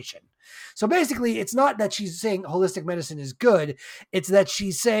disinformation. So basically, it's not that she's saying holistic medicine is good. It's that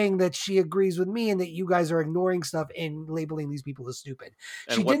she's saying that she agrees with me and that you guys are ignoring stuff and labeling these people as stupid.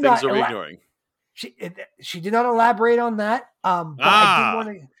 And what things are we ignoring? She did not elaborate on that. But I did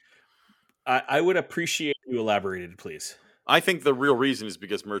want to. I would appreciate you elaborated, please. I think the real reason is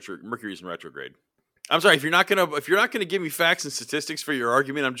because Mercury's in retrograde. I'm sorry, if you're not gonna give me facts and statistics for your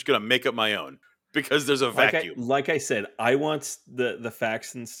argument, I'm just gonna make up my own because there's a vacuum. Like I said, I want the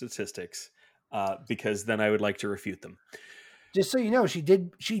facts and statistics because then I would like to refute them. Just so you know, she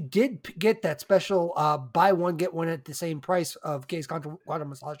did get that special buy one get one at the same price of Kay's quantum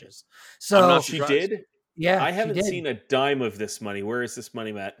massages. So she did. Yeah, I haven't seen a dime of this money. Where is this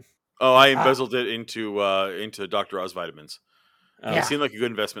money, Matt? Oh, I embezzled it into Dr. Oz vitamins. It seemed like a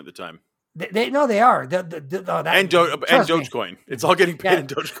good investment at the time. They are. And Dogecoin. It's all getting paid in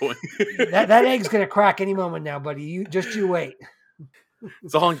Dogecoin. that egg's gonna crack any moment now, buddy. You wait.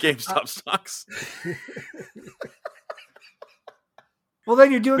 It's all in GameStop stocks. Well,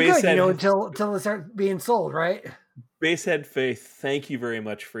 then you're doing good, until it starts being sold, right? Basehead Faith, thank you very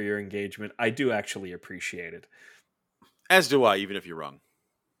much for your engagement. I do actually appreciate it. As do I, even if you're wrong.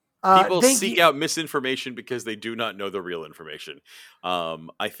 People seek out misinformation because they do not know the real information.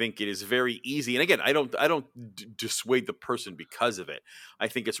 I think it is very easy, and again, I don't dissuade the person because of it. I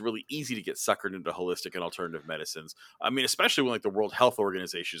think it's really easy to get suckered into holistic and alternative medicines. I mean, especially when like the World Health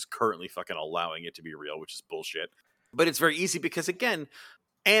Organization is currently fucking allowing it to be real, which is bullshit. But it's very easy because again,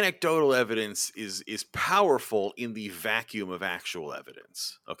 anecdotal evidence is powerful in the vacuum of actual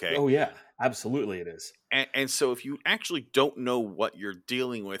evidence. Okay. Oh yeah, absolutely it is. And so if you actually don't know what you're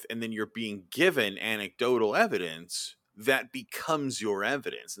dealing with and then you're being given anecdotal evidence, that becomes your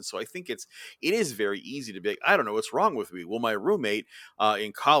evidence. And so I think it is very easy to be like, I don't know what's wrong with me. Well, my roommate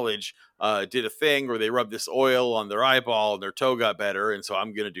in college did a thing where they rubbed this oil on their eyeball and their toe got better. And so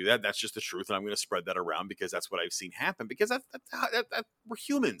I'm going to do that. That's just the truth. And I'm going to spread that around because that's what I've seen happen because that's we're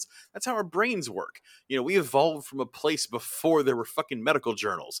humans. That's how our brains work. We evolved from a place before there were fucking medical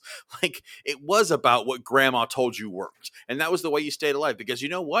journals. Like it was about what grandma told you worked. And that was the way you stayed alive because you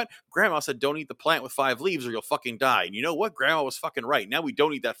know what? Grandma said, don't eat the plant with 5 leaves or you'll fucking die. And you know what? Grandma was fucking right. Now we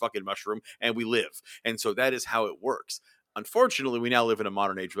don't eat that fucking mushroom and we live. And so that is how it works. Unfortunately, we now live in a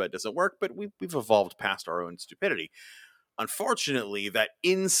modern age where that doesn't work, but we've evolved past our own stupidity. Unfortunately, that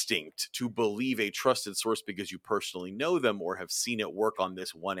instinct to believe a trusted source because you personally know them or have seen it work on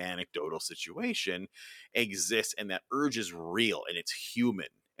this one anecdotal situation exists, and that urge is real, and it's human,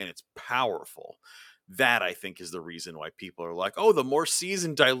 and it's powerful. That, I think, is the reason why people are like, oh, the more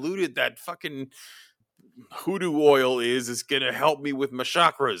seasoned, diluted that fucking hoodoo oil is going to help me with my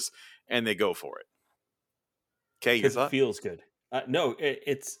chakras, and they go for it. Okay, because it feels good. No,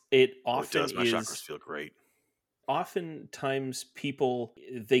 it often does. My chakras feel great. Oftentimes, people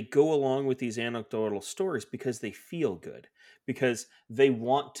they go along with these anecdotal stories because they feel good, because they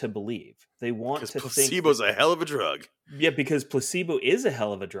want to believe. They want to think placebo's a hell of a drug. Yeah, because placebo is a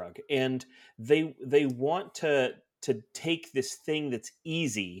hell of a drug, and they want to take this thing that's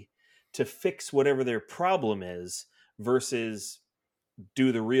easy to fix whatever their problem is versus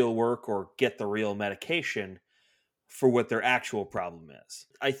do the real work or get the real medication for what their actual problem is.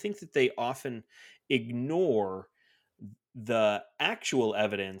 I think that they often ignore the actual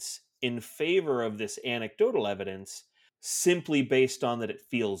evidence in favor of this anecdotal evidence simply based on that it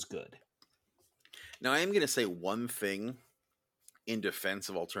feels good. Now, I am going to say one thing in defense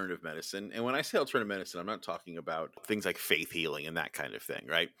of alternative medicine. And when I say alternative medicine, I'm not talking about things like faith healing and that kind of thing,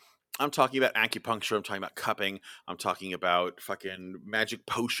 right? I'm talking about acupuncture. I'm talking about cupping. I'm talking about fucking magic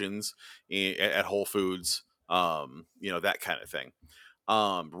potions at Whole Foods, that kind of thing.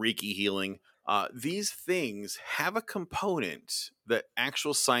 Reiki healing. These things have a component that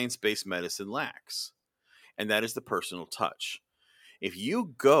actual science-based medicine lacks, and that is the personal touch. If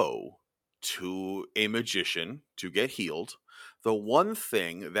you go to a magician to get healed, the one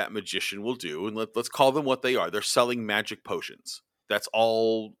thing that magician will do, and let's call them what they are, they're selling magic potions. That's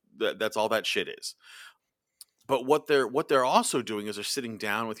all that shit is. But what they're also doing is they're sitting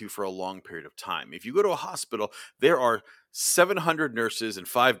down with you for a long period of time. If you go to a hospital, there are 700 nurses and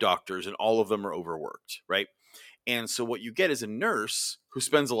 5 doctors, and all of them are overworked, right? And so what you get is a nurse who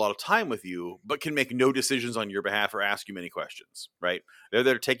spends a lot of time with you, but can make no decisions on your behalf or ask you many questions, right? They're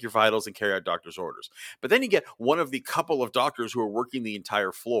there to take your vitals and carry out doctor's orders. But then you get one of the couple of doctors who are working the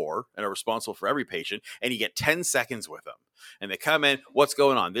entire floor and are responsible for every patient, and you get 10 seconds with them. And they come in, what's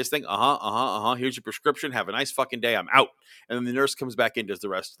going on? This thing, here's your prescription, have a nice fucking day, I'm out. And then the nurse comes back in, does the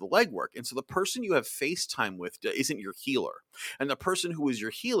rest of the legwork. And so the person you have FaceTime with isn't your healer. And the person who is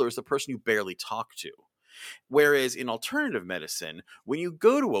your healer is the person you barely talk to. Whereas in alternative medicine, when you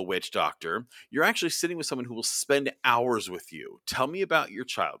go to a witch doctor, you're actually sitting with someone who will spend hours with you. Tell me about your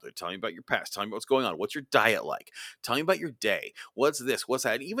childhood. Tell me about your past. Tell me what's going on. What's your diet like? Tell me about your day. What's this? What's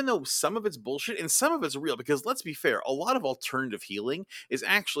that? And even though some of it's bullshit and some of it's real, because let's be fair, a lot of alternative healing is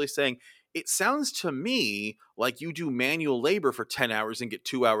actually saying, it sounds to me like you do manual labor for 10 hours and get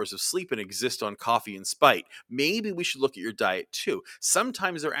 2 hours of sleep and exist on coffee and spite. Maybe we should look at your diet too.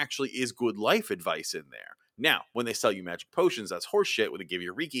 Sometimes there actually is good life advice in there. Now, when they sell you magic potions, that's horseshit. When they give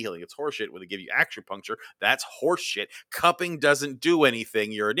you Reiki healing, it's horseshit. When they give you acupuncture, that's horseshit. Cupping doesn't do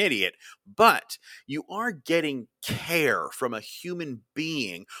anything. You're an idiot. But you are getting care from a human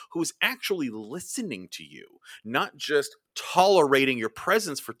being who's actually listening to you, not just tolerating your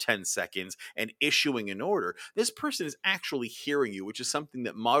presence for 10 seconds and issuing an order. This person is actually hearing you, which is something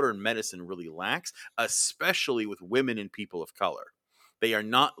that modern medicine really lacks, especially with women and people of color. They are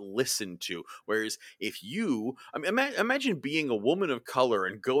not listened to. Whereas if you, imagine being a woman of color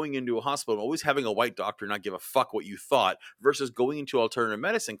and going into a hospital and always having a white doctor not give a fuck what you thought, versus going into an alternative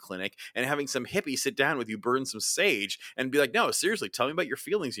medicine clinic and having some hippie sit down with you, burn some sage, and be like, no, seriously, tell me about your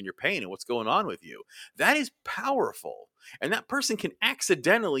feelings and your pain and what's going on with you. That is powerful. And that person can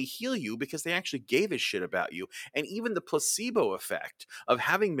accidentally heal you because they actually gave a shit about you. And even the placebo effect of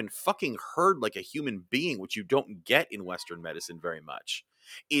having been fucking heard like a human being, which you don't get in Western medicine very much,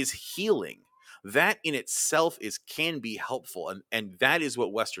 is healing. That in itself can be helpful, and that is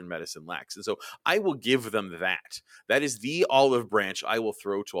what Western medicine lacks. And so I will give them that. That is the olive branch I will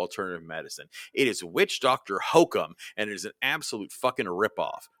throw to alternative medicine. It is witch doctor hokum, and it is an absolute fucking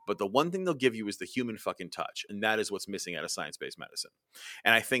ripoff. But the one thing they'll give you is the human fucking touch, and that is what's missing out of science-based medicine.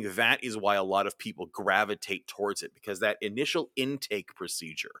 And I think that is why a lot of people gravitate towards it, because that initial intake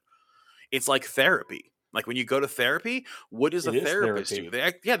procedure, it's like therapy. Like when you go to therapy, what does a therapist do?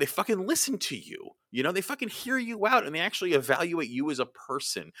 They fucking listen to you. You know, they fucking hear you out, and they actually evaluate you as a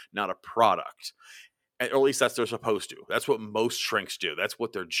person, not a product. Or at least that's what they're supposed to. That's what most shrinks do. That's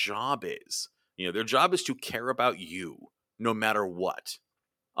what their job is. You know, their job is to care about you no matter what,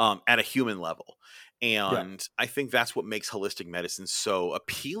 at a human level. And I think that's what makes holistic medicine so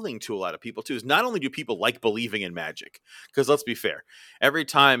appealing to a lot of people too, is not only do people like believing in magic, because let's be fair, every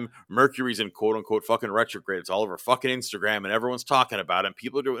time Mercury's in quote unquote fucking retrograde, it's all over fucking Instagram and everyone's talking about it. And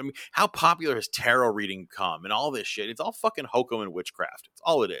people are doing, I mean, how popular has tarot reading come and all this shit? It's all fucking hokum and witchcraft. It's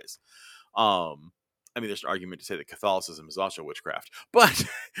all it is. I mean, there's an argument to say that Catholicism is also witchcraft, but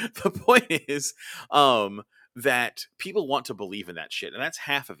the point is, that people want to believe in that shit. And that's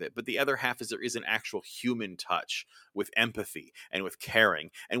half of it. But the other half is there is an actual human touch with empathy and with caring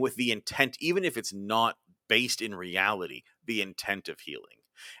and with the intent, even if it's not based in reality, the intent of healing.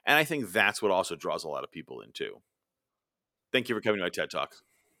 And I think that's what also draws a lot of people in too. Thank you for coming to my TED Talk.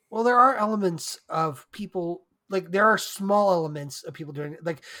 Well, there are elements of people, like there are small elements of people doing it.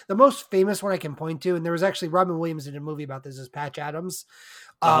 Like the most famous one I can point to, and there was actually Robin Williams did a movie about this, is Patch Adams.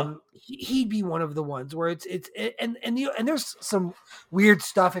 He'd be one of the ones where and there's some weird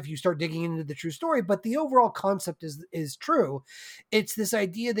stuff if you start digging into the true story, but the overall concept is true. It's this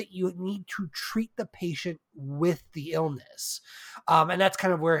idea that you need to treat the patient with the illness. And that's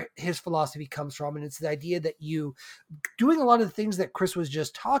kind of where his philosophy comes from. And it's the idea that you doing a lot of the things that Chris was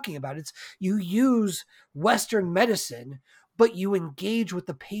just talking about. It's you use Western medicine, but you engage with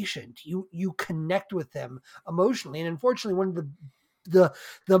the patient. You connect with them emotionally. And unfortunately, one of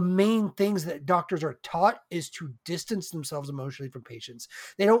the main things that doctors are taught is to distance themselves emotionally from patients.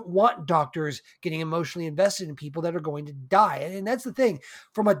 They don't want doctors getting emotionally invested in people that are going to die. And that's the thing.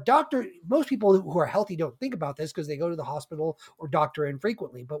 From a doctor, most people who are healthy don't think about this because they go to the hospital or doctor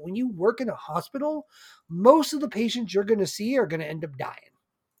infrequently. But when you work in a hospital, most of the patients you're going to see are going to end up dying.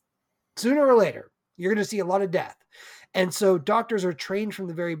 Sooner or later, you're going to see a lot of death. And so doctors are trained from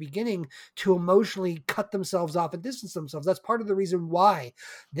the very beginning to emotionally cut themselves off and distance themselves. That's part of the reason why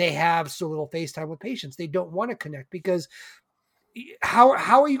they have so little face time with patients. They don't want to connect because how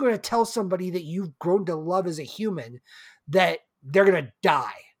are you going to tell somebody that you've grown to love as a human that they're going to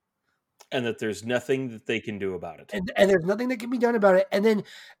die? And that there's nothing that they can do about it. And there's nothing that can be done about it. And then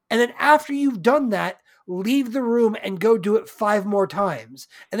after you've done that, leave the room and go do it 5 more times.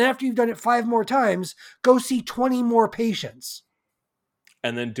 And then after you've done it 5 more times, go see 20 more patients.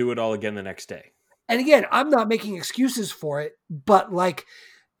 And then do it all again the next day. And again, I'm not making excuses for it, but like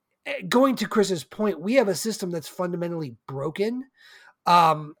going to Chris's point, we have a system that's fundamentally broken.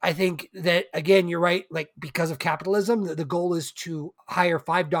 I think that, again, you're right. Like, because of capitalism, the goal is to hire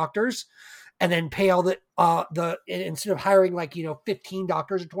 5 doctors and then pay all instead of hiring 15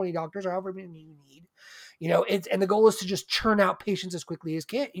 doctors or 20 doctors or however many you need. And the goal is to just churn out patients as quickly as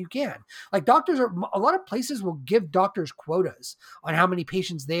you can. Like, a lot of places will give doctors quotas on how many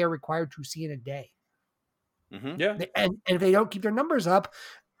patients they are required to see in a day. Mm-hmm. Yeah. And if they don't keep their numbers up,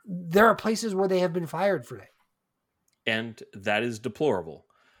 there are places where they have been fired for it. And that is deplorable.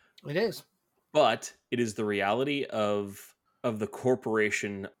 It is. But it is the reality of the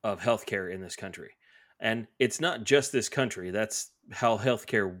corporation of healthcare in this country. And it's not just this country. That's how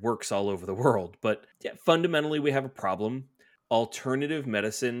healthcare works all over the world. But yeah, fundamentally, we have a problem. Alternative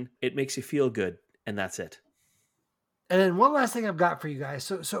medicine, it makes you feel good. And that's it. And then one last thing I've got for you guys.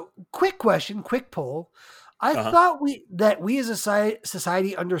 So quick question, quick poll. I thought we as a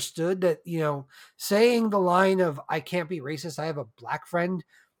society understood that, saying the line of "I can't be racist, I have a black friend,"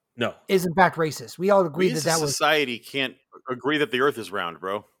 is in fact racist. We all agreed that was society can't agree that the earth is round,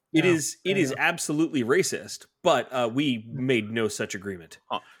 bro. It is absolutely racist, but we made no such agreement.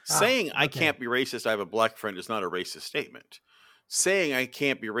 Saying I can't be racist, I have a black friend is not a racist statement. Saying I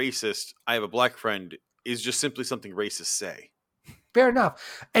can't be racist, I have a black friend is just simply something racists say. Fair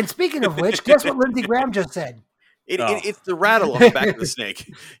enough. And speaking of which, guess what Lindsey Graham just said? It's the rattle on the back of the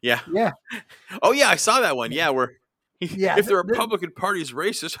snake. Yeah. Yeah. Oh yeah, I saw that one. Yeah, if the Republican Party is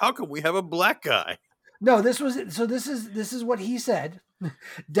racist, how come we have a black guy? No, this is what he said.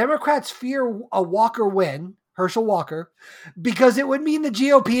 Democrats fear a Walker win, Herschel Walker, because it would mean the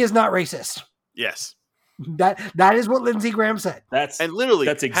GOP is not racist. Yes. That is what Lindsey Graham said. That's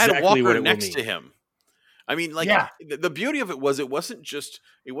exactly had Walker what it next will to him. I mean, the beauty of it wasn't just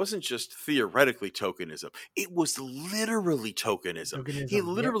theoretically tokenism. It was literally tokenism. He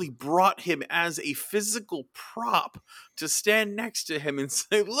literally brought him as a physical prop to stand next to him and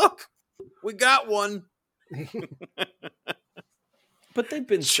say, "Look, we got one." But they've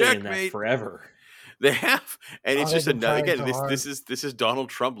been saying that forever. They have, and it's just another. Again, this is Donald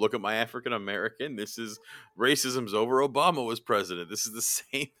Trump. Look at my African American. This is racism's over. Obama was president. This is the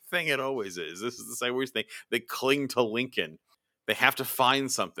same thing. It always is. This is the same thing. They cling to Lincoln. They have to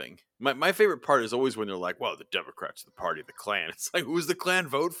find something. My favorite part is always when they're like, "Well, the Democrats are the party of the Klan." It's like, who's the Klan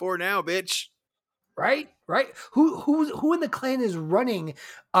vote for now, bitch? Right. Who in the Klan is running?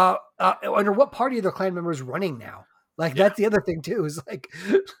 Under what party are the Klan members running now? That's the other thing too. Is like,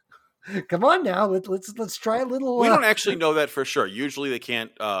 come on now, let's try a little. We don't actually know that for sure. Usually, they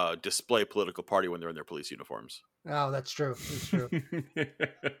can't display political party when they're in their police uniforms. Oh, that's true. That's true.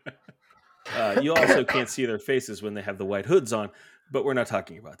 You also can't see their faces when they have the white hoods on, but we're not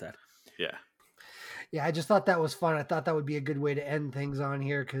talking about that. Yeah. Yeah, I just thought that was fun. I thought that would be a good way to end things on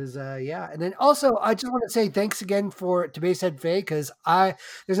here because, And then also, I just want to say thanks again to Basehead Faye because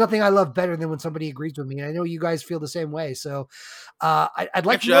there's nothing I love better than when somebody agrees with me, and I know you guys feel the same way. So, I'd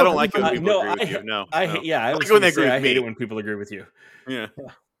like. Actually, I don't like it when people agree with you. No, I like when they agree with me. I hate it when people agree with you. Yeah.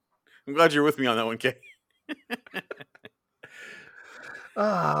 I'm glad you're with me on that one, Kay.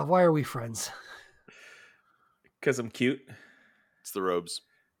 Why are we friends? Because I'm cute. It's the robes.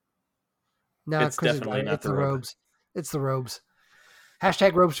 No, it's definitely not it's the robes. It's the robes.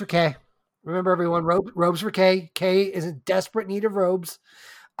 Hashtag robes for K. Remember, everyone, robes for K. K is in desperate need of robes.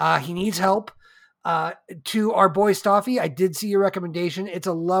 He needs help. To our boy Staffy, I did see your recommendation. It's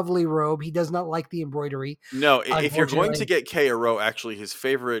a lovely robe. He does not like the embroidery. No, if you're going to get K a robe, actually, his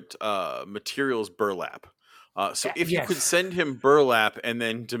favorite material is burlap. So if you could send him burlap and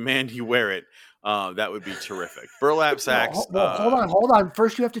then demand he wear it, that would be terrific. Burlap sacks. Hold on.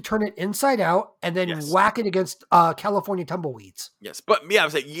 First, you have to turn it inside out and then whack it against California tumbleweeds. Yes, but yeah, I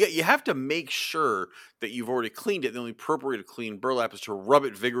was saying you have to make sure that you've already cleaned it. The only appropriate to clean burlap is to rub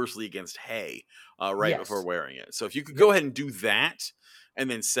it vigorously against hay before wearing it. So if you could go ahead and do that and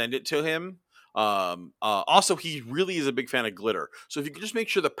then send it to him. Also, he really is a big fan of glitter. So if you could just make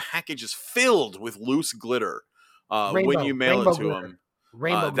sure the package is filled with loose glitter when you mail it to him.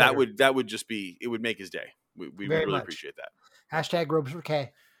 That would just be, it would make his day. We really appreciate that. Hashtag robes for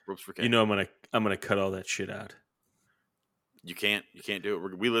K. Robes for K. You know, I'm gonna cut all that shit out. You can't do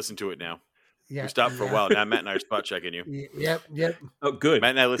it. We listen to it now. Yeah, we stopped for a while. Now Matt and I are spot checking you. Yep. Oh, good. Matt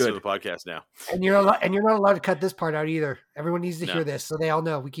and I listen to the podcast now. And you're not allowed to cut this part out either. Everyone needs to hear this, so they all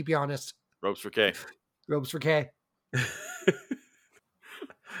know. We keep you honest. Robes for K. Robes for K.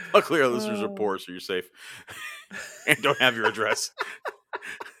 Luckily, our listeners are poor, so you're safe and don't have your address.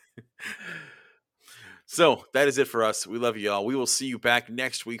 So that is it for us. We love you all. We will see you back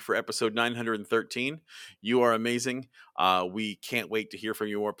next week for episode 913. You are amazing. We can't wait to hear from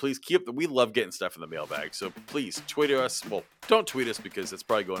you more. Please we love getting stuff in the mailbag. So please tweet us. Well, don't tweet us because it's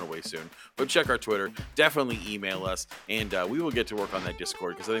probably going away soon. But check our Twitter. Definitely email us. And we will get to work on that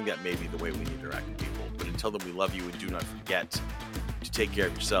Discord because I think that may be the way we need to interact with people. But until then, we love you and do not forget to take care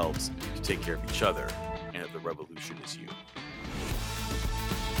of yourselves, to take care of each other, and that the revolution is you.